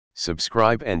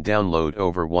Subscribe and download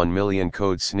over 1 million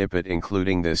code snippet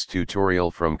including this tutorial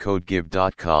from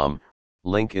codegive.com,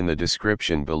 link in the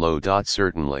description below.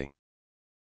 Certainly.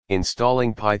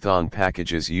 Installing Python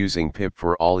packages using pip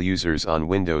for all users on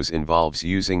Windows involves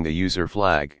using the user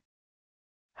flag.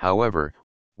 However,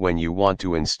 when you want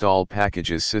to install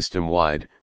packages system-wide,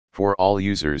 for all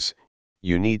users,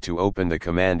 you need to open the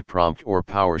command prompt or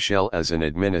PowerShell as an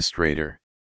administrator.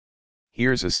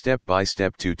 Here's a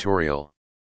step-by-step tutorial.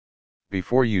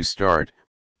 Before you start,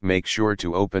 make sure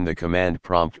to open the command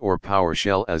prompt or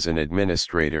PowerShell as an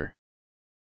administrator.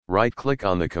 Right-click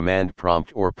on the command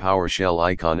prompt or PowerShell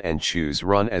icon and choose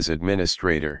Run as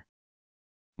Administrator.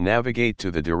 Navigate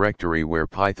to the directory where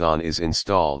Python is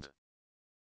installed.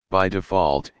 By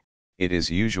default, it is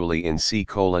usually in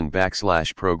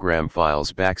C:\program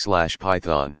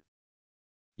files\python.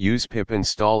 Use pip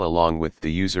install along with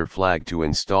the user flag to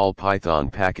install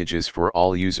Python packages for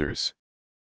all users.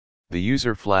 The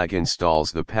user flag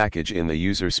installs the package in the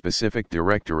user-specific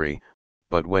directory,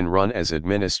 but when run as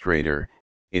administrator,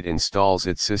 it installs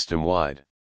it system-wide.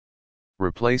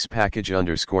 Replace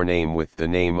package_name with the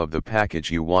name of the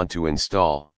package you want to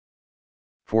install.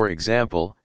 For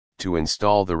example, to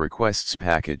install the requests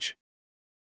package.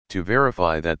 To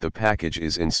verify that the package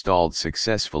is installed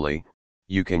successfully,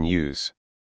 you can use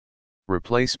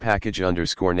replace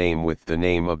package_name with the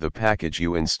name of the package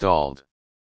you installed.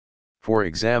 For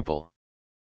example,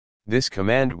 this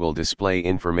command will display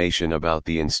information about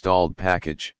the installed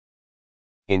package.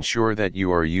 Ensure that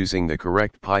you are using the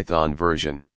correct Python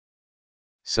version.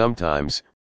 Sometimes,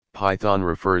 Python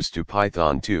refers to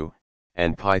Python 2,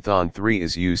 and Python 3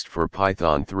 is used for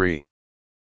Python 3.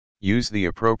 Use the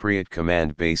appropriate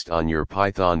command based on your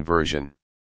Python version.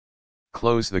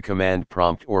 Close the command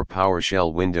prompt or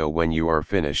PowerShell window when you are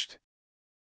finished.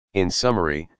 In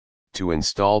summary, to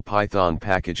install Python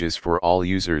packages for all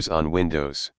users on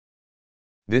Windows.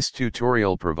 This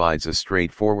tutorial provides a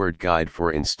straightforward guide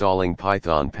for installing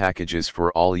Python packages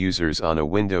for all users on a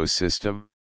Windows system.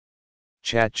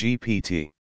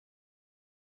 ChatGPT